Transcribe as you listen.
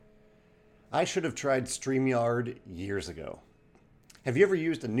I should have tried StreamYard years ago. Have you ever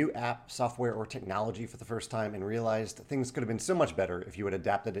used a new app, software, or technology for the first time and realized things could have been so much better if you had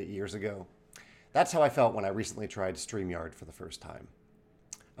adapted it years ago? That's how I felt when I recently tried StreamYard for the first time.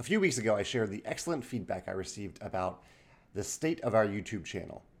 A few weeks ago, I shared the excellent feedback I received about the state of our YouTube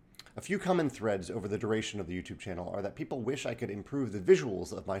channel. A few common threads over the duration of the YouTube channel are that people wish I could improve the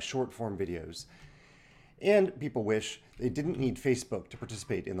visuals of my short form videos, and people wish they didn't need Facebook to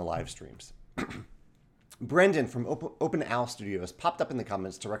participate in the live streams. Brendan from Open Owl Studios popped up in the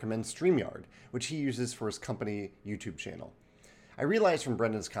comments to recommend StreamYard, which he uses for his company YouTube channel. I realized from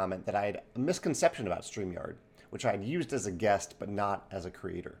Brendan's comment that I had a misconception about StreamYard, which I had used as a guest but not as a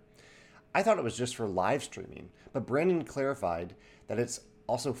creator. I thought it was just for live streaming, but Brendan clarified that it's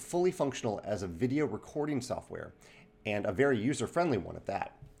also fully functional as a video recording software, and a very user-friendly one at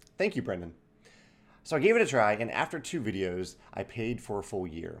that. Thank you, Brendan. So I gave it a try, and after 2 videos, I paid for a full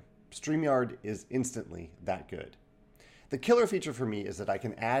year. StreamYard is instantly that good. The killer feature for me is that I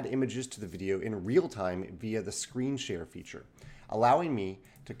can add images to the video in real time via the screen share feature, allowing me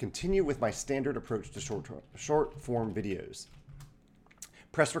to continue with my standard approach to short form videos.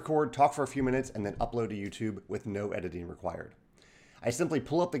 Press record, talk for a few minutes, and then upload to YouTube with no editing required. I simply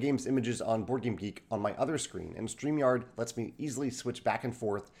pull up the game's images on BoardGameGeek on my other screen, and StreamYard lets me easily switch back and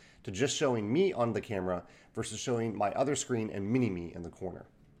forth to just showing me on the camera versus showing my other screen and mini-me in the corner.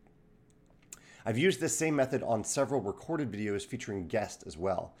 I've used this same method on several recorded videos featuring guests as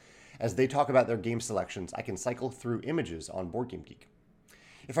well. As they talk about their game selections, I can cycle through images on BoardGameGeek.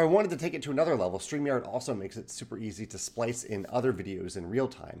 If I wanted to take it to another level, StreamYard also makes it super easy to splice in other videos in real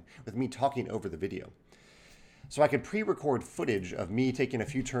time with me talking over the video. So I could pre-record footage of me taking a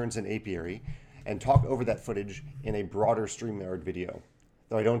few turns in apiary and talk over that footage in a broader StreamYard video,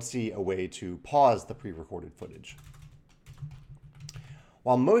 though I don't see a way to pause the pre-recorded footage.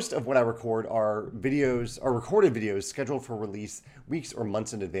 While most of what I record are recorded videos scheduled for release weeks or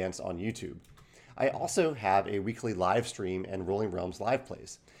months in advance on YouTube, I also have a weekly live stream and Rolling Realms live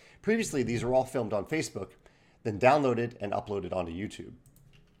plays. Previously, these were all filmed on Facebook, then downloaded and uploaded onto YouTube.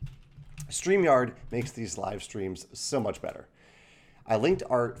 StreamYard makes these live streams so much better. I linked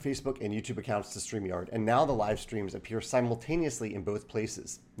our Facebook and YouTube accounts to StreamYard, and now the live streams appear simultaneously in both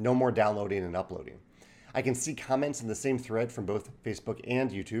places. No more downloading and uploading. I can see comments in the same thread from both Facebook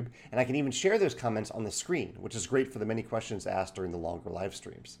and YouTube, and I can even share those comments on the screen, which is great for the many questions asked during the longer live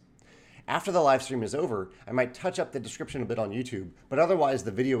streams. After the live stream is over, I might touch up the description a bit on YouTube, but otherwise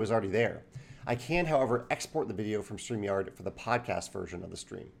the video is already there. I can, however, export the video from StreamYard for the podcast version of the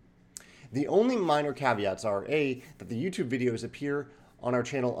stream. The only minor caveats are A, that the YouTube videos appear on our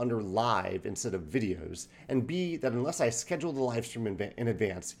channel under live instead of videos, and B, that unless I schedule the live stream in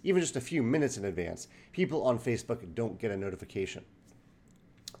advance, even just a few minutes in advance, people on Facebook don't get a notification.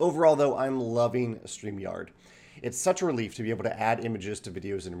 Overall, though, I'm loving StreamYard. It's such a relief to be able to add images to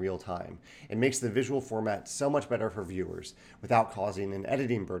videos in real time. It makes the visual format so much better for viewers without causing an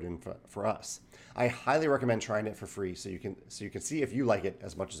editing burden for us. I highly recommend trying it for free so you can see if you like it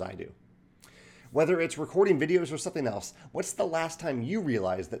as much as I do. Whether it's recording videos or something else, what's the last time you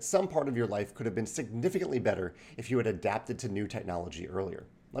realized that some part of your life could have been significantly better if you had adapted to new technology earlier?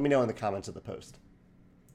 Let me know in the comments of the post.